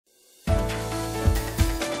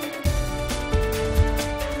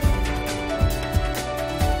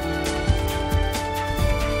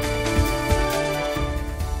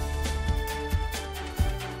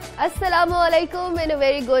अस्सलामुअलैकुम and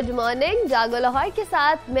very good morning. जागो लाहौर के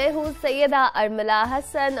साथ मैं हूँ सैयदा अरमला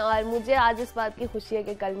हसन और मुझे आज इस बात की खुशी है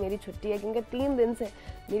कि कल मेरी छुट्टी है, क्योंकि 3 दिन से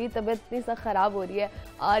मेरी तबीयत इतनी सा ख़राब हो रही है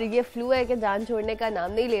और ये फ्लू है कि जान छोड़ने का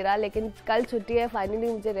नाम नहीं ले रहा। लेकिन कल छुट्टी है, फाइनली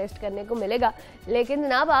मुझे रेस्ट करने को मिलेगा। लेकिन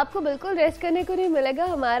जनाब आपको बिल्कुल रेस्ट करने को नहीं मिलेगा,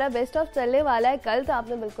 हमारा बेस्ट ऑफ चलने वाला है कल, तो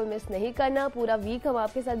आपने बिल्कुल मिस नहीं करना। पूरा वीक हम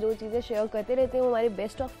आपके साथ जो चीज़ें शेयर करते रहते हैं वो हमारी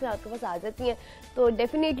बेस्ट ऑफ में आपके पास आ जाती हैं। तो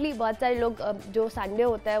डेफिनेटली बहुत सारे लोग जो संडे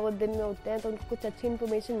होता है वो दिन में उठते हैं तो उनको कुछ अच्छी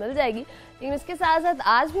इन्फॉर्मेशन मिल जाएगी। लेकिन उसके साथ साथ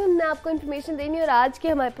आज भी हमने आपको इन्फॉर्मेशन देनी है और आज के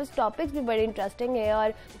हमारे पास टॉपिक्स भी बड़े इंटरेस्टिंग है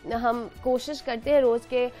और हम कोशिश करते हैं रोज़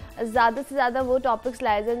के ज़्यादा से ज़्यादा वो टॉपिक्स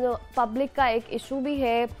लाए जाए जो पब्लिक का एक इशू भी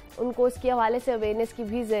है, उनको उसके हवाले से अवेयरनेस की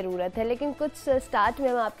भी ज़रूरत है। लेकिन कुछ स्टार्ट में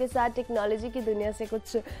हम आपके साथ टेक्नोलॉजी की दुनिया से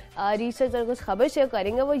कुछ रिसर्च और कुछ खबर शेयर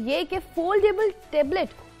करेंगे। वो ये कि फोल्डेबल टैबलेट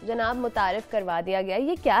जनाब मुतारिफ करवा दिया गया।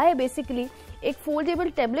 ये क्या है? बेसिकली एक फोल्डेबल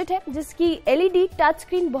टैबलेट है जिसकी LED टच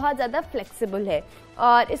स्क्रीन बहुत ज़्यादा फ्लेक्सिबल है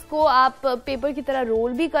और इसको आप पेपर की तरह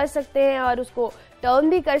रोल भी कर सकते हैं और उसको टर्न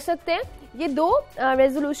भी कर सकते हैं। ये 2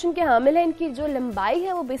 रेजोल्यूशन के हामिल है। इनकी जो लंबाई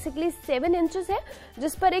है वो बेसिकली 7 इंचेस है,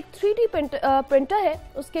 जिस पर एक 3D प्रिंटर है,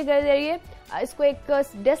 उसके जरिए इसको एक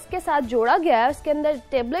डेस्क के साथ जोड़ा गया है। उसके अंदर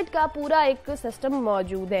टैबलेट का पूरा एक सिस्टम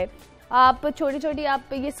मौजूद है। आप छोटी छोटी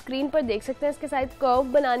आप ये स्क्रीन पर देख सकते हैं। इसके साथ कर्व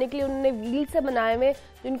बनाने के लिए उन्होंने व्हील से बनाए हुए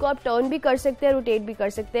जिनको आप टर्न भी कर सकते हैं, रोटेट भी कर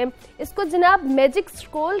सकते हैं। इसको जनाब मैजिक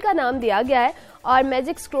स्क्रोल का नाम दिया गया है और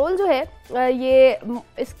मैजिक स्क्रोल जो है ये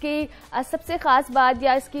इसकी सबसे ख़ास बात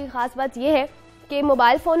या इसकी ख़ास बात ये है कि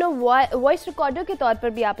मोबाइल फ़ोन और वॉइस रिकॉर्डर के तौर पर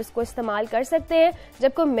भी आप इसको इस्तेमाल कर सकते हैं।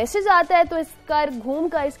 जब कोई मैसेज आता है तो इसका घूम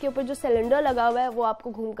कर इसके ऊपर जो सिलेंडर लगा हुआ है वो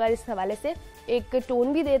आपको घूम कर इस हवाले से एक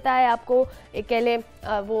टोन भी देता है। आपको एक कह लें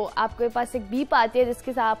वो आपके पास एक बीप आती है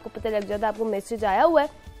जिसके साथ आपको पता लग जाता है आपको मैसेज आया हुआ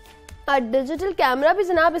है। और डिजिटल कैमरा भी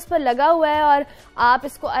जनाब इस पर लगा हुआ है और आप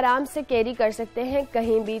इसको आराम से कैरी कर सकते हैं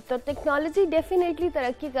कहीं भी। तो टेक्नोलॉजी डेफिनेटली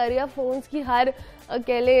तरक्की कर रही है। फ़ोन्स की हर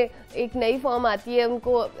कह ले एक नई फॉर्म आती है,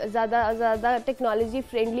 उनको ज़्यादा टेक्नोलॉजी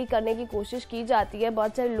फ्रेंडली करने की कोशिश की जाती है।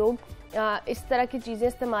 बहुत सारे लोग इस तरह की चीज़ें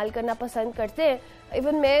इस्तेमाल करना पसंद करते हैं।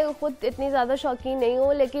 इवन मैं खुद इतनी ज़्यादा शौकीन नहीं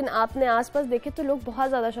हूँ, लेकिन आपने आसपास देखे तो लोग बहुत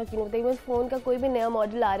ज़्यादा शौकीन होते हैं। इवन फ़ोन का कोई भी नया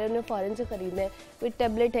मॉडल आ रहा है उन्हें फ़ौरन से ख़रीदना है। कोई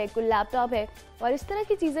टैबलेट है, कोई लैपटॉप है और इस तरह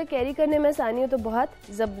की चीज़ें कैरी करने में आसानी हो तो बहुत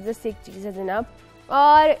ज़बरदस्त एक चीज़ है जनाब।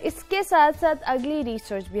 और इसके साथ साथ अगली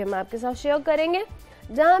रिसर्च भी हम आपके साथ शेयर करेंगे।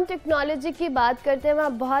 जहाँ हम टेक्नोलॉजी की बात करते हैं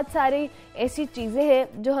वहाँ बहुत सारी ऐसी चीज़ें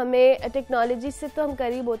हैं जो हमें टेक्नोलॉजी से तो हम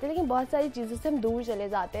करीब होते हैं, लेकिन बहुत सारी चीज़ों से हम दूर चले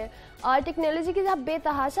जाते हैं। और टेक्नोलॉजी के जहाँ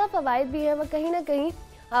बेतहाशा फ़वाइद भी हैं, वह कहीं ना कहीं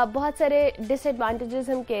बहुत सारे डिसएडवांटेजेस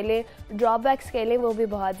हम कह लें, ड्रॉबैक्स कह लें, वो भी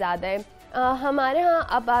बहुत ज़्यादा है। हमारे यहाँ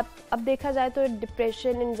अब देखा जाए तो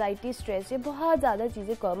डिप्रेशन, एंजाइटी, स्ट्रेस, ये बहुत ज़्यादा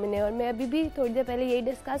चीज़ें कॉमन है। और मैं अभी भी थोड़ी देर पहले यही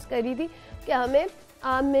डिस्कस कर रही थी कि हमें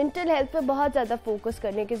मेंटल हेल्थ पे बहुत ज़्यादा फोकस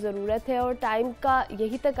करने की ज़रूरत है और टाइम का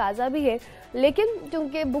यही तकाजा भी है। लेकिन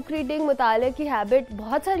क्योंकि बुक रीडिंग, मुताले की हैबिट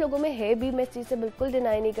बहुत सारे लोगों में है भी, मैं इस चीज़ से बिल्कुल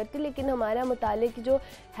डिनाई नहीं करती, लेकिन हमारा मुताले की जो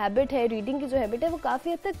हैबिट है, रीडिंग की जो हैबिट है, वो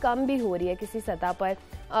काफ़ी हद तक कम भी हो रही है किसी सतह पर।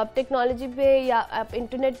 आप टेक्नोलॉजी पे या आप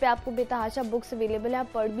इंटरनेट पे आपको बेतहाशा बुक्स अवेलेबल है,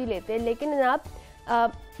 आप पढ़ भी लेते हैं। लेकिन आप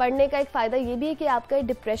पढ़ने का एक फ़ायदा ये भी है कि आपका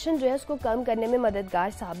डिप्रेशन जो है उसको कम करने में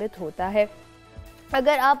मददगार साबित होता है।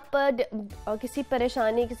 अगर आप किसी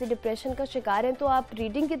परेशानी, किसी डिप्रेशन का शिकार हैं तो आप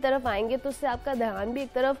रीडिंग की तरफ आएंगे तो उससे आपका ध्यान भी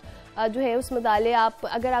एक तरफ जो है उस मुताले, आप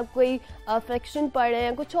अगर आप कोई फ्रिक्शन पढ़ रहे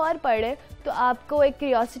हैं, कुछ और पढ़ रहे हैं, तो आपको एक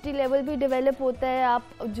क्यूरियोसिटी लेवल भी डेवलप होता है। आप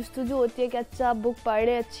जुस्तजू होती है कि अच्छा बुक पढ़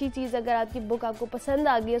रहे हैं, अच्छी चीज़, अगर आपकी बुक आपको पसंद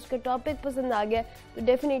आ गई है, उसका टॉपिक पसंद आ गया तो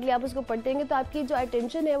डेफिनेटली आप उसको पढ़ते हैं तो आपकी जो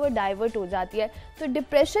अटेंशन है वो डाइवर्ट हो जाती है। तो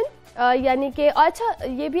डिप्रेशन यानी कि, अच्छा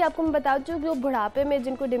ये भी आपको मैं बता दूँ, जो बुढ़ापे में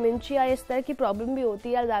जिनको डिमेंशिया इस तरह की प्रॉब्लम भी होती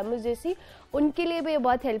है, अल्जाइमर जैसी, उनके लिए भी ये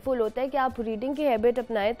बहुत हेल्पफुल होता है कि आप रीडिंग की हैबिट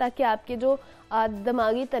अपनाएं ताकि आपके जो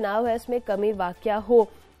दिमागी तनाव है उसमें कमी वाक़या हो।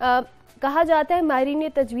 कहा जाता है, माहिरीन ये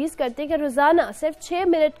तजवीज़ करते हैं कि रोज़ाना सिर्फ 6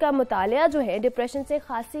 मिनट का मुतालिया जो है डिप्रेशन से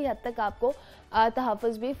खासी हद तक आपको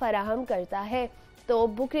तहफ़्फ़ुज़ भी फराहम करता है। तो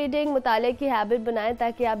बुक रीडिंग, मुताले की हैबिट बनाएं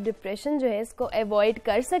ताकि आप डिप्रेशन जो है इसको अवॉइड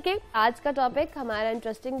कर सकें। आज का टॉपिक हमारा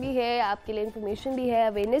इंटरेस्टिंग भी है, आपके लिए इन्फॉर्मेशन भी है,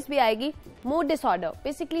 अवेयरनेस भी आएगी। मूड डिसऑर्डर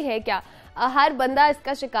बेसिकली है क्या? हर बंदा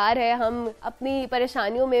इसका शिकार है। हम अपनी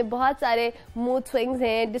परेशानियों में बहुत सारे मूड स्विंग्स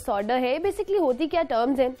हैं, डिसऑर्डर है। बेसिकली होती क्या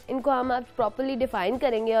टर्म्स हैं, इनको हम आप प्रॉपर्ली डिफाइन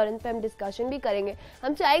करेंगे और इन पर हम डिस्कशन भी करेंगे।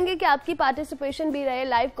 हम चाहेंगे कि आपकी पार्टिसिपेशन भी रहे।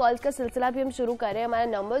 लाइव कॉल्स का सिलसिला भी हम शुरू कर रहे हैं। हमारा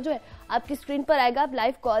नंबर जो है आपकी स्क्रीन पर आएगा, आप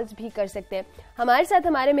लाइव कॉल्स भी कर सकते हैं। हमारे साथ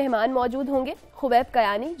हमारे मेहमान मौजूद होंगे, खुबैब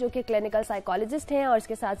कयानी जो कि क्लिनिकल साइकोलॉजिस्ट हैं और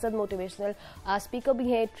इसके साथ साथ मोटिवेशनल स्पीकर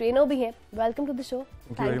भी हैं, ट्रेनर भी हैं। Welcome to the show,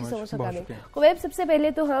 thank you so much for coming. Khubaib, सबसे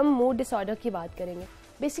पहले तो हम मूड डिसऑर्डर की बात करेंगे।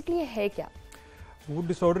 बेसिकली ये है क्या? मूड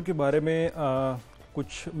डिसऑर्डर के बारे में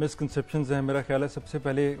कुछ मिसकंसेप्शंस हैं, मेरा ख्याल है सबसे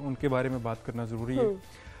पहले उनके बारे में बात करना ज़रूरी है।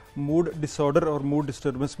 मूड डिसऑर्डर और मूड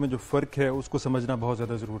डिस्टर्बेंस में जो फ़र्क है उसको समझना बहुत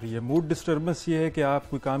ज़्यादा ज़रूरी है। मूड डिस्टर्बेंस ये है कि आप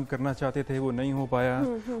कोई काम करना चाहते थे, वो नहीं हो पाया,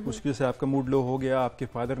 उसकी वजह से आपका मूड लो हो गया, आपके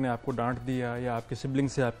फादर ने आपको डांट दिया, या आपके सिबलिंग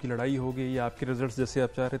से आपकी लड़ाई हो गई, या आपके रिजल्ट्स जैसे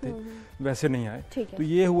आप चाह रहे थे वैसे नहीं आए, तो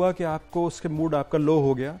ये हुआ कि आपको उसके मूड आपका लो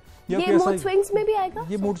हो गया। ये मूड स्विंग्स में भी आएगा?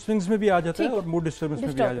 ये मूड स्विंग्स में भी आ जाता है और मूड डिस्टर्बेंस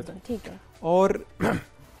में भी आ जाता है। ठीक है। और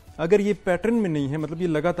अगर ये पैटर्न में नहीं है, मतलब ये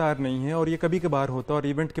लगातार नहीं है और ये कभी कभार होता है और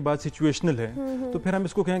इवेंट के बाद सिचुएशनल है, तो फिर हम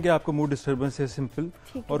इसको कहेंगे आपको मूड डिस्टर्बेंस है, सिंपल,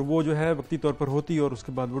 और वो जो है वक्ती तौर पर होती है और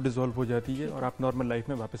उसके बाद वो डिसॉल्व हो जाती है और आप नॉर्मल लाइफ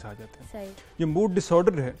में वापस आ जाते हैं। ये मूड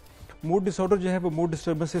डिसऑर्डर है, मूड डिसऑर्डर जो है वो मूड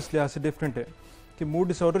डिस्टर्बेंस से इस लिहाज से डिफरेंट है कि मूड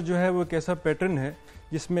डिसऑर्डर जो है वो एक ऐसा पैटर्न है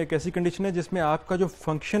जिसमें एक ऐसी कंडीशन है जिसमें आपका जो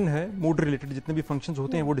फंक्शन है मूड रिलेटेड, जितने भी फंक्शंस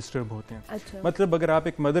होते हैं वो डिस्टर्ब होते हैं। अच्छा। मतलब अगर आप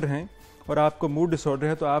एक मदर हैं और आपको मूड डिसऑर्डर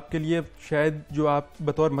है तो आपके लिए शायद जो आप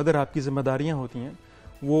बतौर मदर आपकी जिम्मेदारियां होती हैं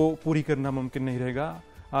वो पूरी करना मुमकिन नहीं रहेगा।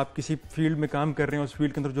 आप किसी फील्ड में काम कर रहे हैं, उस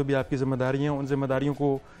फील्ड के अंदर जो भी आपकी जिम्मेदारियां हैं उन जिम्मेदारियों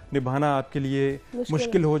को निभाना आपके लिए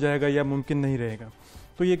मुश्किल हो जाएगा या मुमकिन नहीं रहेगा।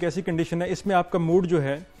 तो ये एक ऐसी कंडीशन है, इसमें आपका मूड जो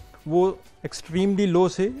है वो एक्सट्रीमली लो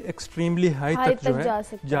से एक्सट्रीमली हाई तक जो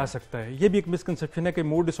है जा सकता है। ये भी एक मिसकंसेप्शन है कि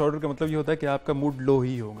मूड डिसऑर्डर का मतलब ये होता है कि आपका मूड लो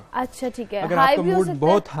ही होगा। अच्छा, ठीक है। अगर आपका मूड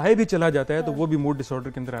बहुत हाई भी चला जाता है तो वो भी मूड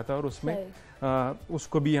डिसऑर्डर के अंदर आता है और उसमें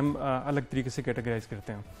उसको भी हम अलग तरीके से कैटेगराइज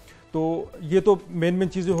करते हैं। तो ये तो मेन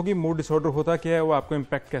चीजें होगी। मूड डिसऑर्डर होता क्या है, वो आपको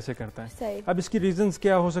इम्पैक्ट कैसे करता है। अब इसकी रीजंस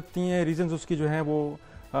क्या हो सकती हैं? रीजंस उसकी जो है वो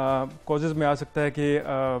कॉजेज में आ सकता है कि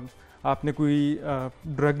आपने कोई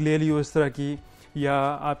ड्रग ले ली हो इस तरह की, या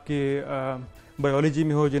आपके बायोलॉजी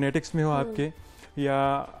में हो, जेनेटिक्स में हो आपके, या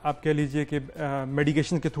आप कह लीजिए कि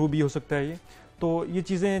मेडिकेशन के थ्रू भी हो सकता है ये। तो ये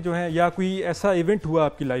चीज़ें जो हैं, या कोई ऐसा इवेंट हुआ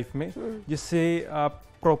आपकी लाइफ में जिससे आप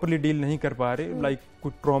प्रॉपरली डील नहीं कर पा रहे, लाइक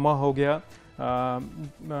कोई ट्रॉमा हो गया,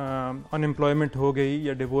 अनएम्प्लॉयमेंट हो गई,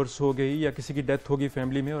 या डिवोर्स हो गई, या किसी की डेथ हो गई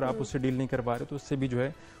फैमिली में और आप उससे डील नहीं कर पा रहे, तो उससे भी जो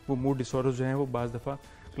है वो मूड डिसऑर्डर जो है वो बाज़ दफ़ा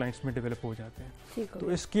क्लाइंट्स में डेवलप हो जाते हैं।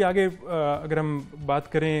 तो इसकी आगे अगर हम बात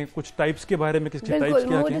करें कुछ टाइप्स के बारे में, किसके टाइप्स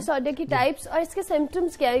क्या हैं, मूड डिसऑर्डर की टाइप्स और इसके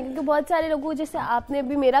सिम्टम्स क्या हैं, क्योंकि बहुत सारे लोगों, जैसे आपने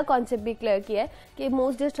भी मेरा कॉन्सेप्ट भी क्लियर किया है कि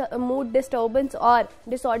मूड डिस्टर्बेंस और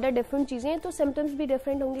डिसऑर्डर डिफरेंट चीजें हैं, तो सिम्टम्स भी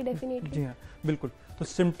डिफरेंट होंगी डेफिनेटली। जी हाँ, बिल्कुल। तो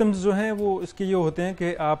सिम्टम्स जो हैं वो इसके ये होते हैं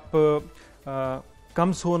कि आप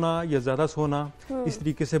कम सोना या ज़्यादा सोना, इस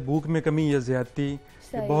तरीके से भूख में कमी या ज़्यादती,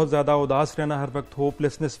 बहुत ज़्यादा उदास रहना, हर वक्त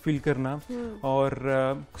होपलेसनेस फील करना, और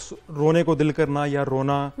रोने को दिल करना या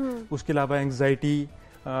रोना, उसके अलावा एंग्जाइटी,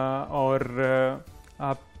 और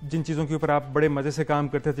आप जिन चीज़ों के ऊपर आप बड़े मज़े से काम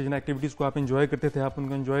करते थे, जिन एक्टिविटीज़ को आप एंजॉय करते थे, आप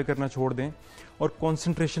उनको एंजॉय करना छोड़ दें, और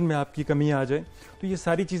कंसंट्रेशन में आपकी कमी आ जाए। तो ये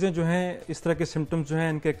सारी चीज़ें जो हैं, इस तरह के सिम्टम्स जो हैं,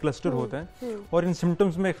 इनका एक क्लस्टर होता है, और इन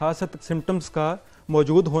सिम्टम्स में ख़ास हद तक सिम्टम्स का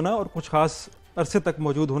मौजूद होना और कुछ ख़ास अरसे तक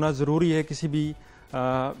मौजूद होना ज़रूरी है किसी भी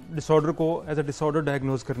डिसऑर्डर को एज अ डिसऑर्डर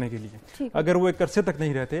डायग्नोज करने के लिए। अगर वो एक अरसे तक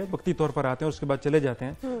नहीं रहते, वक्ती तौर पर आते हैं और उसके बाद चले जाते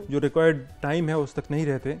हैं, जो रिक्वायर्ड टाइम है उस तक नहीं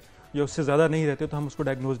रहते या उससे ज्यादा नहीं रहते, तो हम उसको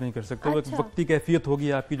डायग्नोज नहीं कर सकते। वो एक वक्ती कैफियत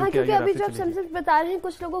होगी आपकी जो क्योंकि अभी जो आप सिम्पटम्स बता रहे हैं,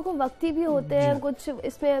 कुछ लोगों को वक्ती भी होते हैं, कुछ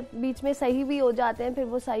इसमें बीच में सही भी हो जाते हैं, फिर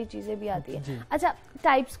वो सारी चीजें भी आती है। अच्छा,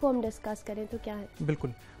 टाइप्स को हम डिस्कस करें तो क्या है?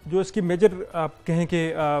 बिल्कुल, जो इसकी मेजर आप कहें कि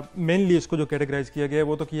मेनली इसको जो कैटेगराइज किया गया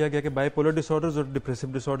वो तो किया गया कि बाइपोलर डिसऑर्डर्स और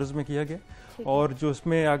डिप्रेसिव डिसऑर्डर्स में किया गया, और जो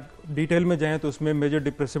उसमें डिटेल में जाएं तो उसमें मेजर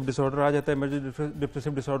डिप्रेसिव डिसऑर्डर आ जाता है। मेजर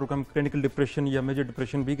डिप्रेसिव डिसऑर्डर को हम क्लिनिकल डिप्रेशन या मेजर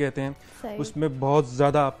डिप्रेशन भी कहते हैं। उसमें बहुत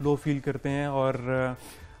ज़्यादा आप लो फील करते हैं और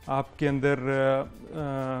आपके अंदर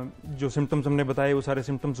जो सिम्टम्स हमने बताए वो सारे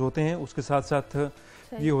सिम्टम्स होते हैं। उसके साथ साथ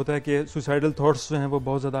ये होता है कि सुसाइडल थॉट्स जो हैं वो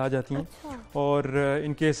बहुत ज़्यादा आ जाती हैं। अच्छा। और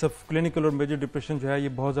इन केस ऑफ क्लिनिकल और मेजर डिप्रेशन जो है ये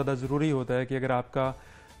बहुत ज़्यादा ज़रूरी होता है कि अगर आपका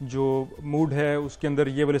जो मूड है उसके अंदर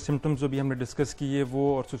ये वाले सिम्टम्स जो भी हमने डिस्कस किए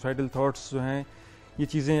वो और सुसाइडल थॉट्स जो हैं, ये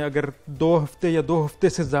चीज़ें अगर 2 हफ्ते या 2 हफ्ते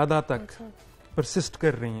से ज़्यादा तक परसिस्ट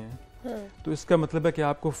कर रही हैं, तो इसका मतलब है कि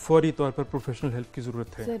आपको फौरी तौर पर प्रोफेशनल हेल्प की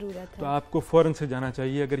ज़रूरत है। तो आपको फ़ौरन से जाना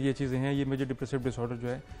चाहिए अगर ये चीज़ें हैं। ये मेजर डिप्रेसिव डिसऑर्डर जो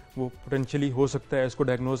है वो पोटेंशियली हो सकता है, इसको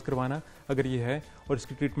डायग्नोज करवाना अगर ये है, और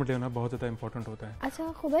इसकी ट्रीटमेंट लेना बहुत ज़्यादा इंपॉर्टेंट होता है।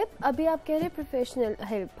 अच्छा खुबैब, अभी आप कह रहे हैं प्रोफेशनल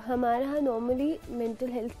हेल्प, हमारे यहाँ नॉर्मली मेंटल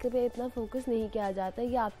हेल्थ पे इतना फोकस नहीं किया जाता,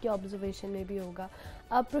 ये आपके ऑब्जर्वेशन में भी होगा।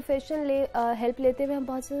 अब प्रोफेशनल हेल्प लेते हुए हम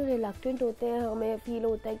बहुत से रिलक्टेंट होते हैं, हमें फील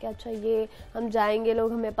होता है कि अच्छा ये हम जाएंगे,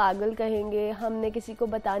 लोग हमें पागल कहेंगे, हमने किसी को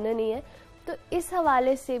बताना नहीं है। तो इस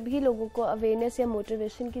हवाले से भी लोगों को अवेयरनेस या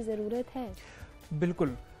मोटिवेशन की ज़रूरत है।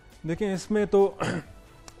 बिल्कुल, देखिए इसमें तो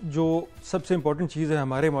जो सबसे इम्पोर्टेंट चीज़ है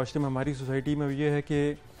हमारे माशरे में, हमारी सोसाइटी में, ये है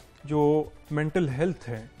कि जो मेंटल हेल्थ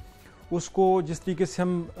है उसको जिस तरीके से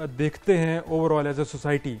हम देखते हैं ओवरऑल एज अ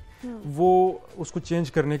सोसाइटी, वो उसको चेंज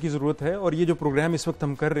करने की ज़रूरत है। और ये जो प्रोग्राम इस वक्त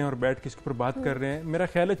हम कर रहे हैं और बैठ के इसके ऊपर बात कर रहे हैं, मेरा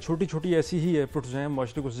ख्याल है छोटी छोटी ऐसी ही एफर्ट्स जो हैं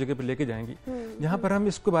माशरे को उस जगह पर लेके जाएंगी जहाँ पर हम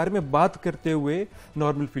इसके बारे में बात करते हुए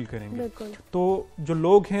नॉर्मल फील करेंगे। तो जो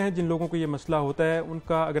लोग हैं, जिन लोगों को ये मसला होता है,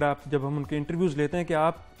 उनका अगर आप, जब हम उनके इंटरव्यूज़ लेते हैं कि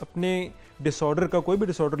आप अपने डिसऑर्डर का कोई भी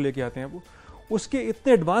डिसऑर्डर लेके आते हैं, वो उसके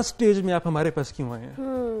इतने एडवांस स्टेज में आप हमारे पास क्यों आए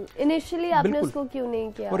हैं, इनिशियली आपने उसको क्यों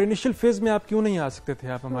नहीं किया, और इनिशियल फेज में आप क्यों नहीं आ सकते थे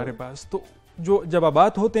आप हमारे पास। तो जो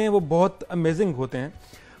जवाबात होते हैं वो बहुत अमेजिंग होते हैं।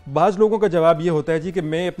 बाज लोगों का जवाब ये होता है जी कि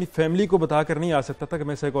मैं अपनी फैमिली को बताकर नहीं आ सकता था कि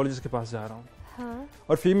मैं साइकोलॉजिस्ट के पास जा रहा हूँ। हाँ।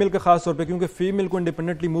 और फीमेल का खास तौर पे, क्योंकि फीमेल को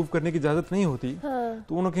इंडिपेंडेंटली मूव करने की इजाजत नहीं होती। हाँ।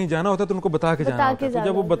 तो उन्हें कहीं जाना होता है तो उनको बता के जाना होता है। तो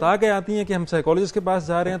जब वो बता के आती हैं कि हम साइकोलॉजिस्ट के पास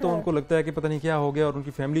जा रहे हैं, तो उनको लगता है कि पता नहीं क्या हो गया, और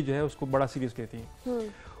उनकी फैमिली जो है उसको बड़ा सीरियस लेती है।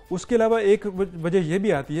 उसके अलावा एक वजह यह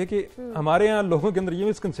भी आती है कि हमारे यहाँ लोगों के अंदर ये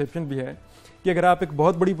मिसकंसेप्शन भी है कि अगर आप एक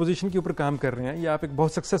बहुत बड़ी पोजीशन के ऊपर काम कर रहे हैं, या आप एक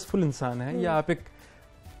बहुत सक्सेसफुल इंसान हैं, या आप एक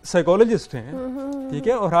साइकोलॉजिस्ट हैं, ठीक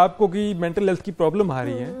है, और आपको कोई मेंटल हेल्थ की प्रॉब्लम आ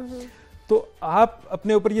रही है, तो आप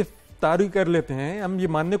अपने ऊपर ये तारी कर लेते हैं, हम ये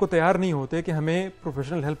मानने को तैयार नहीं होते कि हमें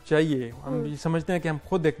प्रोफेशनल हेल्प चाहिए। हम ये समझते हैं कि हम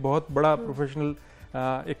खुद एक बहुत बड़ा प्रोफेशनल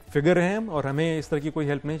एक फिगर हैं और हमें इस तरह की कोई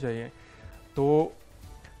हेल्प नहीं चाहिए। तो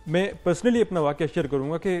मैं पर्सनली अपना वाकया शेयर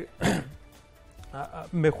करूंगा कि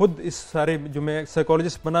मैं खुद इस सारे, जो मैं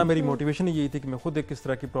साइकोलॉजिस्ट बना, मेरी मोटिवेशन यही थी कि मैं खुद एक इस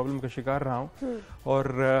तरह की प्रॉब्लम का शिकार रहा हूँ,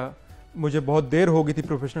 और मुझे बहुत देर हो गई थी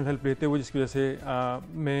प्रोफेशनल हेल्प लेते हुए, जिसकी वजह से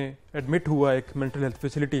मैं एडमिट हुआ एक मेंटल हेल्थ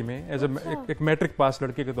फैसिलिटी में एज एक मैट्रिक पास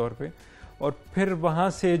लड़के के तौर पे। और फिर वहाँ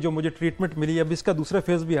से जो मुझे ट्रीटमेंट मिली, अब इसका दूसरा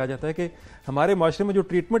फेज भी आ जाता है कि हमारे माशरे में जो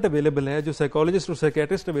ट्रीटमेंट अवेलेबल है, जो साइकोलॉजिस्ट और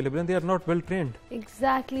साइकेट्रिस्ट अवेलेबल हैं, they are not well trained.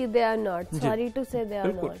 Exactly, they are not, sorry to से दे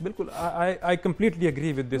आर नॉट। बिल्कुल, I completely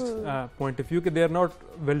agree with this point of view कि they are not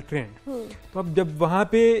well trained. तो अब जब वहाँ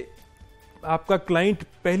पे आपका क्लाइंट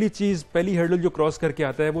पहली हर्डल जो क्रॉस करके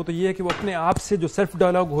आता है, वो तो ये है कि वो अपने आप से जो सेल्फ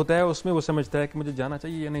डायलॉग होता है उसमें वो समझता है कि मुझे जाना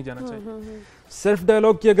चाहिए या नहीं जाना चाहिए। सेल्फ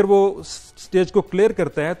डायलॉग की अगर वो स्टेज को क्लियर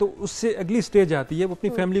करता है, तो उससे अगली स्टेज आती है वो अपनी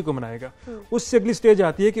फैमिली को मनाएगा। उससे अगली स्टेज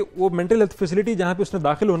आती है कि वो मेंटल हेल्थ फैसिलिटी जहाँ पे उसने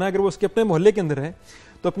दाखिल होना है, अगर वो उसके अपने मोहल्ले के अंदर है,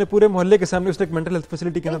 तो अपने पूरे मोहल्ले के सामने उसने एक मेंटल हेल्थ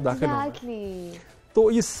फैसिलिटी के अंदर दाखिल होना है। तो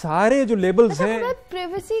ये सारे जो लेबल्स हैं,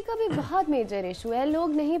 प्राइवेसी का भी बहुत मेजर इशू है,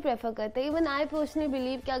 लोग नहीं प्रेफर करते। इवन आई पर्सनली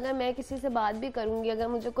बिलीव कि अगर मैं किसी से बात भी करूंगी, अगर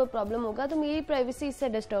मुझे कोई प्रॉब्लम होगा, तो मेरी प्राइवेसी इससे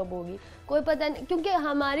डिस्टर्ब होगी, कोई पता नहीं, क्योंकि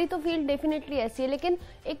हमारी तो फील्ड डेफिनेटली ऐसी है, लेकिन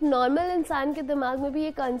एक नॉर्मल इंसान के दिमाग में भी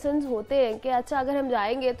ये कंसर्न्स होते हैं कि अच्छा अगर हम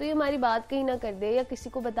जाएंगे तो ये हमारी बात कहीं ना कर दे या किसी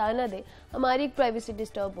को बता ना दे, हमारी एक प्राइवेसी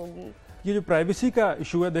डिस्टर्ब होगी। ये जो प्राइवेसी का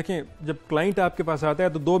इशू है, देखें, जब क्लाइंट आपके पास आता है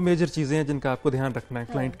तो दो मेजर चीजें हैं जिनका आपको ध्यान रखना है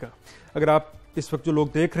क्लाइंट का। अगर आप इस वक्त जो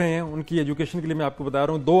लोग देख रहे हैं उनकी एजुकेशन के लिए मैं आपको बता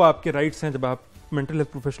रहा हूँ, दो आपके राइट्स हैं जब आप मेंटल हेल्थ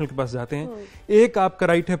प्रोफेशनल के पास जाते हैं। एक आपका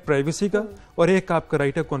राइट है प्राइवेसी का, और एक आपका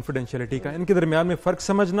राइट है कॉन्फिडेंशियलिटी का। इनके दरमियान में फर्क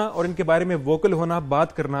समझना और इनके बारे में वोकल होना,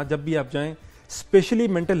 बात करना जब भी आप जाएं, स्पेशली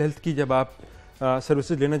मेंटल हेल्थ की जब आप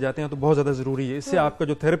सर्विसेज लेने जाते हैं, तो बहुत ज्यादा जरूरी है। इससे आपका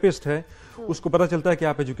जो थेरेपिस्ट है उसको पता चलता है कि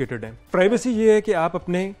आप एजुकेटेड हैं। प्राइवेसी ये है कि आप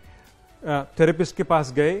अपने थेरेपिस्ट के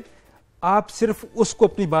पास गए, आप सिर्फ उसको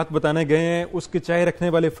अपनी बात बताने गए हैं, उसके चाय रखने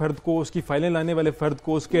वाले फर्द को, उसकी फाइलें लाने वाले फर्द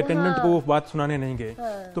को, उसके अटेंडेंट को वो बात सुनाने नहीं गए।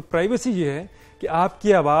 तो प्राइवेसी ये है कि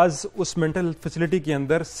आपकी आवाज उस मेंटल फैसिलिटी के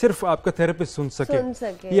अंदर सिर्फ आपका थेरेपिस्ट सुन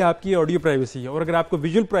सके। ये आपकी ऑडियो प्राइवेसी है। और अगर आपको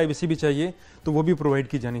विजुअल प्राइवेसी भी चाहिए तो वो भी प्रोवाइड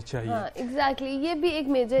की जानी चाहिए। एग्जैक्टली, ये भी एक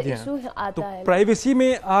मेजर इशू आता है। प्राइवेसी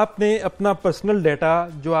में आपने अपना पर्सनल डाटा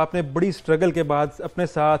जो आपने बड़ी स्ट्रगल के बाद अपने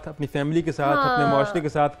साथ, अपनी फैमिली के साथ, अपने माशरे के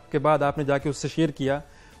साथ के बाद आपने जाके उससे शेयर किया,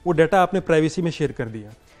 वो डाटा आपने प्राइवेसी में शेयर कर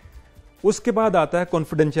दिया। उसके बाद आता है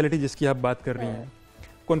कॉन्फिडेंशियलिटी, जिसकी आप बात कर रही हैं।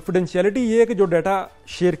 कॉन्फिडेंशियलिटी ये है कि जो डाटा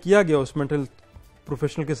शेयर किया गया उस मेंटल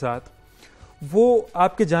प्रोफेशनल के साथ, वो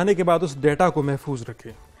आपके जाने के बाद उस डाटा को महफूज रखे।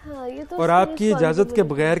 ये तो और आपकी इजाजत के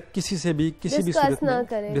बगैर किसी से भी किसी भी सूरत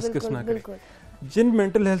में डिस्कस ना करें। जिन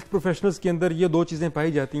मेंटल हेल्थ प्रोफेशनल्स के अंदर ये दो चीजें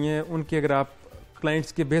पाई जाती हैं, उनके अगर आप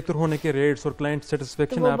क्लाइंट्स के बेहतर होने के रेट्स और क्लाइंट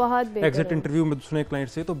सेटिस्फेक्शन आप एग्जिट इंटरव्यू में सुने क्लाइंट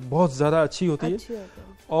से, तो बहुत ज्यादा अच्छी होती है।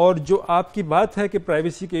 और जो आपकी बात है कि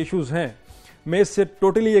प्राइवेसी के इश्यूज हैं, मैं इससे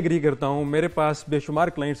टोटली एग्री करता हूं। मेरे पास बेशुमार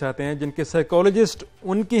क्लाइंट्स आते हैं जिनके साइकोलॉजिस्ट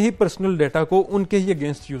उनके ही पर्सनल डाटा को उनके ही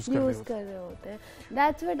अगेंस्ट यूज कर रहे होते हैं।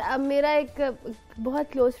 That's what. अब मेरा एक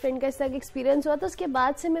बहुत क्लोज फ्रेंड का ऐसा एक्सपीरियंस हुआ, तो उसके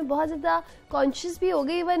बाद से मैं बहुत ज़्यादा कॉन्शियस भी हो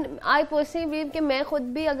गई। इवन आई पर्सनली बिलीव कि मैं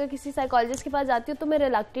खुद भी अगर किसी साइकोलॉजिस्ट के पास जाती हूँ तो मैं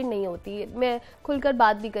रिलक्टेंट नहीं होती, मैं खुलकर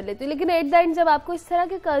बात भी कर लेती हूँ। लेकिन एट द एंड जब आपको इस तरह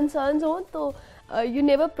के कंसर्न्स हो तो you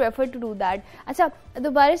never prefer to do that. अच्छा,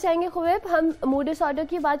 दोबारा से आएंगे खुबैब, हम मूड डिसऑर्डर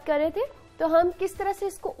की बात कर रहे थे, तो हम किस तरह से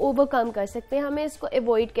इसको ओवरकम कर सकते हैं, हमें इसको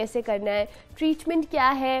अवॉइड कैसे करना है, ट्रीटमेंट क्या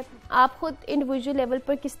है, आप खुद इंडिविजुअल लेवल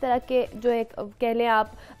पर किस तरह के जो है कह लें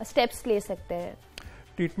आप स्टेप्स ले सकते हैं?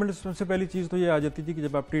 ट्रीटमेंट सबसे पहली चीज़ तो ये आ जाती थी कि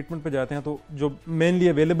जब आप ट्रीटमेंट पे जाते हैं तो जो मेनली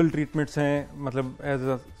अवेलेबल ट्रीटमेंट्स हैं, मतलब एज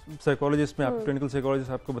अ साइकोलॉजिस्ट में, आप क्लिनिकल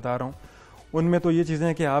साइकोलॉजिस्ट आपको बता रहा हूँ, उनमें तो ये चीज़ें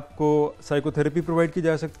हैं कि आपको साइकोथेरेपी प्रोवाइड की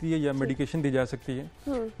जा सकती है या मेडिकेशन दी जा सकती है,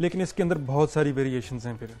 लेकिन इसके अंदर बहुत सारी वेरिएशंस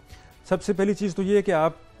हैं। फिर सबसे पहली चीज़ तो ये है कि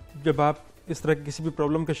आप जब आप इस तरह की किसी भी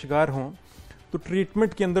प्रॉब्लम का शिकार हों तो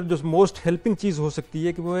ट्रीटमेंट के अंदर जो मोस्ट हेल्पिंग चीज़ हो सकती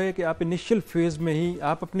है कि वो है कि आप इनिशियल फेज में ही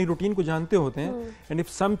आप अपनी रूटीन को जानते होते हैं, and if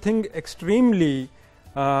something extremely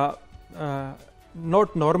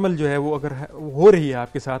not normal जो है वो अगर हो रही है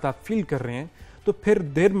आपके साथ, आप फील कर रहे हैं, तो फिर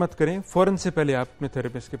देर मत करें, फौरन से पहले आप अपने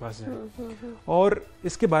थेरेपिस्ट के पास जाएं और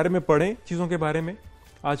इसके बारे में पढ़ें, चीज़ों के बारे में।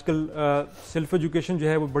 आजकल सेल्फ एजुकेशन जो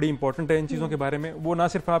है वो बड़ी इंपॉर्टेंट है इन चीज़ों के बारे में। वो ना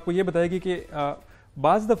सिर्फ आपको ये बताएगी कि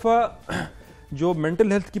बाज़ दफ़ा जो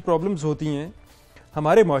मेंटल हेल्थ की प्रॉब्लम्स होती हैं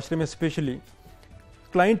हमारे माशरे में स्पेशली,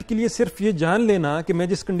 क्लाइंट के लिए सिर्फ ये जान लेना कि मैं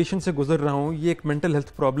जिस कंडीशन से गुजर रहा हूँ ये एक मेंटल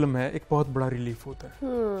हेल्थ प्रॉब्लम है, एक बहुत बड़ा रिलीफ होता है,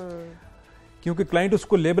 क्योंकि क्लाइंट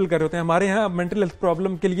उसको लेबल कर रहे होते हैं। हमारे यहाँ मेंटल हेल्थ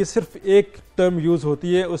प्रॉब्लम के लिए सिर्फ एक टर्म यूज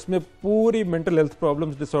होती है, उसमें पूरी मेंटल हेल्थ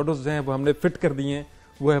प्रॉब्लम्स डिसऑर्डर्स हैं वो हमने फिट कर दिए हैं,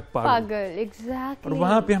 वो है पागल। एग्जैक्टली। और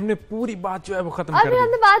वहाँ पे हमने पूरी बात जो है वो खत्म कर दी।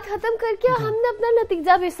 हमने बात खत्म करके हमने अपना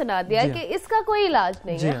नतीजा भी सुना दिया कि इसका कोई इलाज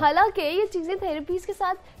नहीं है, हालांकि ये चीजें थेरेपीज के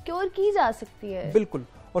साथ क्योर की जा सकती है। बिल्कुल,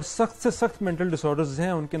 और सख्त से सख्त मेंटल डिसऑर्डर्स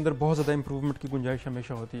हैं उनके अंदर बहुत ज़्यादा इंप्रूवमेंट की गुंजाइश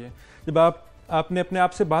हमेशा होती है। जब आपने अपने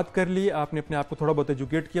आप से बात कर ली, आपने अपने आप को थोड़ा बहुत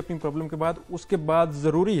एजुकेट किया अपनी प्रॉब्लम के बाद, उसके बाद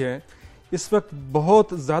ज़रूरी है, इस वक्त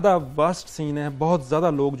बहुत ज़्यादा वास्ट सीन है, बहुत ज़्यादा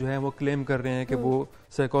लोग जो हैं वो क्लेम कर रहे हैं कि वो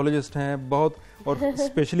साइकोलॉजिस्ट हैं बहुत, और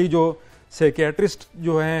स्पेशली जो साइकियाट्रिस्ट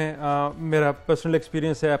जो हैं, मेरा पर्सनल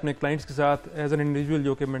एक्सपीरियंस है अपने क्लाइंट्स के साथ एज एन इंडिविजुअल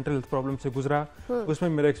जो कि मेंटल हेल्थ प्रॉब्लम से गुजरा, उसमें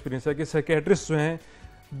मेरा एक्सपीरियंस है कि साइकियाट्रिस्ट जो हैं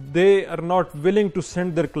they are not willing to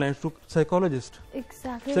send their clients to psychologist.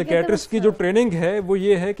 Exactly. Psychiatrist की जो ट्रेनिंग है वो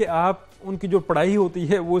ये है कि आप उनकी जो पढ़ाई होती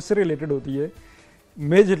है वो इससे रिलेटेड होती है,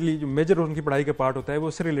 मेजरली जो मेजर उनकी पढ़ाई का पार्ट होता है वो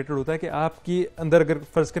इससे रिलेटेड होता है कि आपकी अंदर अगर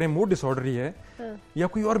फर्ज करें मूड डिसऑर्डर ही है या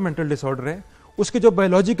कोई और मेंटल डिसऑर्डर है, उसके जो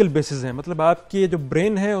बायोलॉजिकल बेसिस हैं, मतलब आपकी जो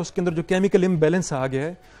ब्रेन है उसके अंदर जो केमिकल इम्बैलेंस आ गया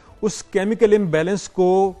है, उस केमिकल इम्बैलेंस को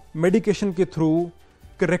मेडिकेशन के थ्रू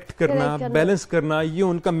करेक्ट करना, बैलेंस करना, ये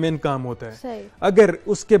उनका मेन काम होता है। अगर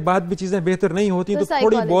उसके बाद भी चीजें बेहतर नहीं होती तो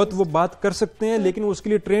थोड़ी बहुत वो बात कर सकते हैं, लेकिन उसके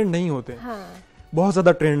लिए ट्रेंड नहीं होते, बहुत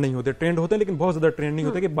ज्यादा ट्रेंड नहीं होते, ट्रेंड होते हैं लेकिन बहुत ज्यादा ट्रेंड नहीं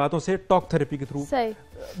होते कि बातों से टॉक थेरेपी के through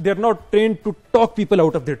they are not trained to talk people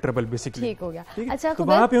out of their trouble basically. ठीक हो गया। अच्छा, तो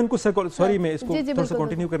वहां पे उनको सॉरी मैं इसको थोड़ा सा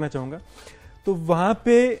कंटिन्यू करना चाहूंगा, तो वहां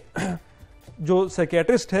पे जो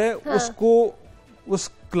साइकियाट्रिस्ट है उसको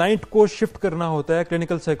उस क्लाइंट को शिफ्ट करना होता है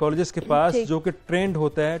क्लिनिकल साइकोलॉजिस्ट के पास जो कि ट्रेंड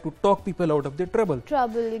होता है to talk people out of their trouble.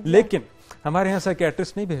 लेकिन हमारे यहाँ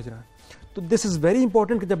साइकियाट्रिस्ट नहीं भेज रहा, तो दिस इज वेरी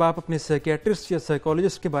इंपॉर्टेंट कि जब आप अपने साइकियाट्रिस्ट या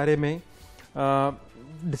साइकोलॉजिस्ट के बारे में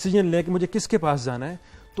डिसीजन लें कि मुझे किसके पास जाना है,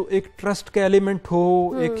 तो एक ट्रस्ट का एलिमेंट हो,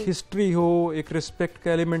 एक हिस्ट्री हो, एक रिस्पेक्ट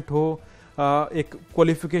का एलिमेंट हो, एक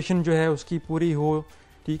क्वालिफिकेशन जो है उसकी पूरी हो,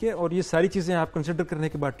 ठीक है, और ये सारी चीजें आप कंसिडर करने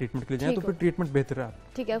के बाद ट्रीटमेंट के लिए जाएं तो फिर ट्रीटमेंट बेहतर है।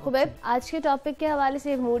 ठीक है खुबैब, आज के टॉपिक के हवाले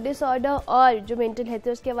से मूड डिसऑर्डर और जो मेंटल हेल्थ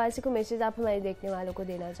है उसके हवाले से कोई मैसेज आप हमारे देखने वालों को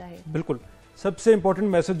देना चाहें? बिल्कुल, सबसे इंपॉर्टेंट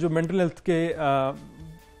मैसेज जो मेंटल हेल्थ के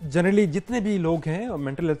जनरली जितने भी लोग हैं और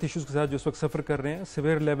मेंटल हेल्थ इश्यूज के साथ जो इस वक्त सफर कर रहे हैं,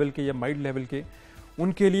 सिवियर लेवल के या माइल्ड लेवल के,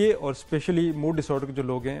 उनके लिए और स्पेशली मूड डिसऑर्डर के जो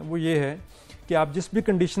लोग हैं, वो ये है कि आप जिस भी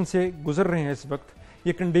कंडीशन से गुजर रहे हैं इस वक्त,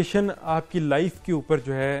 ये कंडीशन आपकी लाइफ के ऊपर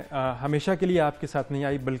जो है हमेशा के लिए आपके साथ नहीं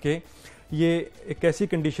आई, बल्कि ये एक ऐसी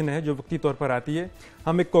कंडीशन है जो वक्ती तौर पर आती है।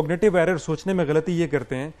 हम एक कॉग्निटिव एरर सोचने में गलती ये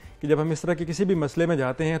करते हैं कि जब हम इस तरह के किसी भी मसले में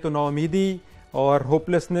जाते हैं तो नाउमीदी और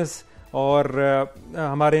होपलेसनेस और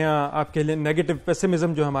हमारे यहाँ आपके लिए नेगेटिव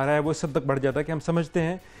पेसिमिज्म जो हमारा है वो इस हद तक बढ़ जाता है कि हम समझते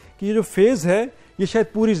हैं कि ये जो फेज़ है ये शायद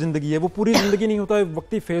पूरी ज़िंदगी है। वो पूरी ज़िंदगी नहीं होता है,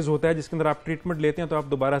 वक्ती फेज़ होता है जिसके अंदर आप ट्रीटमेंट लेते हैं तो आप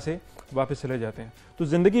दोबारा से वापस चले जाते हैं। तो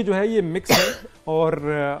ज़िंदगी जो है ये मिक्स है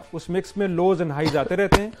और उस मिक्स में लोज एंड हाईज आते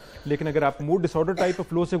रहते हैं, लेकिन अगर आप mood disorder type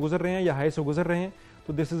of low से गुजर रहे हैं या हाई से गुजर रहे हैं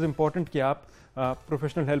तो दिस इज़ इम्पॉर्टेंट कि आप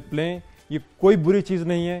प्रोफेशनल हेल्प लें। ये कोई बुरी चीज़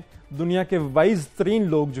नहीं है। दुनिया के वाइज तरीन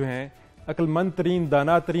लोग जो हैं, अक्लमंद तरीन,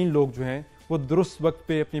 दाना तरीन लोग जो हैं, वो दुरुस्त वक्त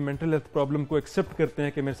पे अपनी मेंटल हेल्थ प्रॉब्लम को एक्सेप्ट करते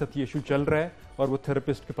हैं कि मेरे साथ ये इशू चल रहा है और वो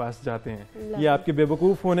थेरेपिस्ट के पास जाते हैं। ये आपके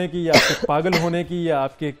बेवकूफ़ होने की या आपके पागल होने की या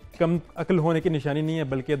आपके कम अक्ल होने की निशानी नहीं है,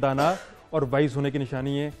 बल्कि दाना और वाइज होने की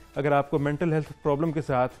निशानी है। अगर आपको मेंटल हेल्थ प्रॉब्लम के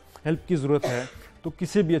साथ हेल्प की ज़रूरत है तो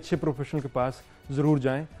किसी भी अच्छे प्रोफेशनल के पास ज़रूर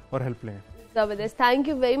जाएं और हेल्प लें। ज़बरदस्त, thank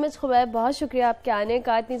you very much Khubaib, बहुत शुक्रिया आपके आने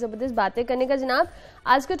का, इतनी ज़बरदस्त बातें करने का। जनाब,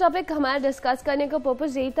 आज का टॉपिक हमारा डिस्कस करने का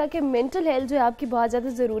पर्पस यही था कि मेंटल हेल्थ जो है आपकी बहुत ज़्यादा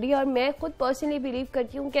ज़रूरी है और मैं खुद पर्सनली बिलीव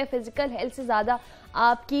करती हूँ कि फिजिकल हेल्थ से ज़्यादा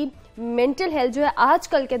आपकी मेंटल हेल्थ जो है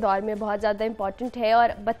आजकल के दौर में बहुत ज़्यादा इंपॉर्टेंट है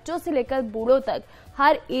और बच्चों से लेकर बूढ़ों तक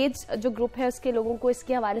हर एज जो ग्रुप है उसके लोगों को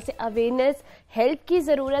इसके हवाले से अवेयरनेस, हेल्प की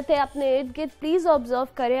ज़रूरत है। अपने इर्द गिर्द प्लीज़ ऑब्जर्व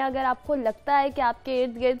करें। अगर आपको लगता है कि आपके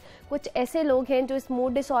इर्द गिर्द कुछ ऐसे लोग हैं जो इस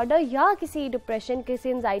मूड डिसऑर्डर या किसी डिप्रेशन, किसी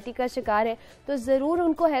एंजाइटी का शिकार है, तो ज़रूर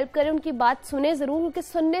उनको हेल्प करें, उनकी बात सुने ज़रूर, क्योंकि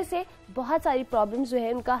सुनने से बहुत सारी प्रॉब्लम्स जो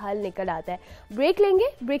है उनका हल निकल आता है। ब्रेक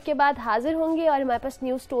लेंगे, ब्रेक के बाद हाजिर होंगे और हमारे पास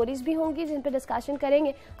न्यूज़ स्टोरीज भी होंगी जिन पर डिस्कशन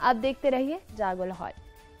करेंगे। आप देखते रहिए जागो लाहौर।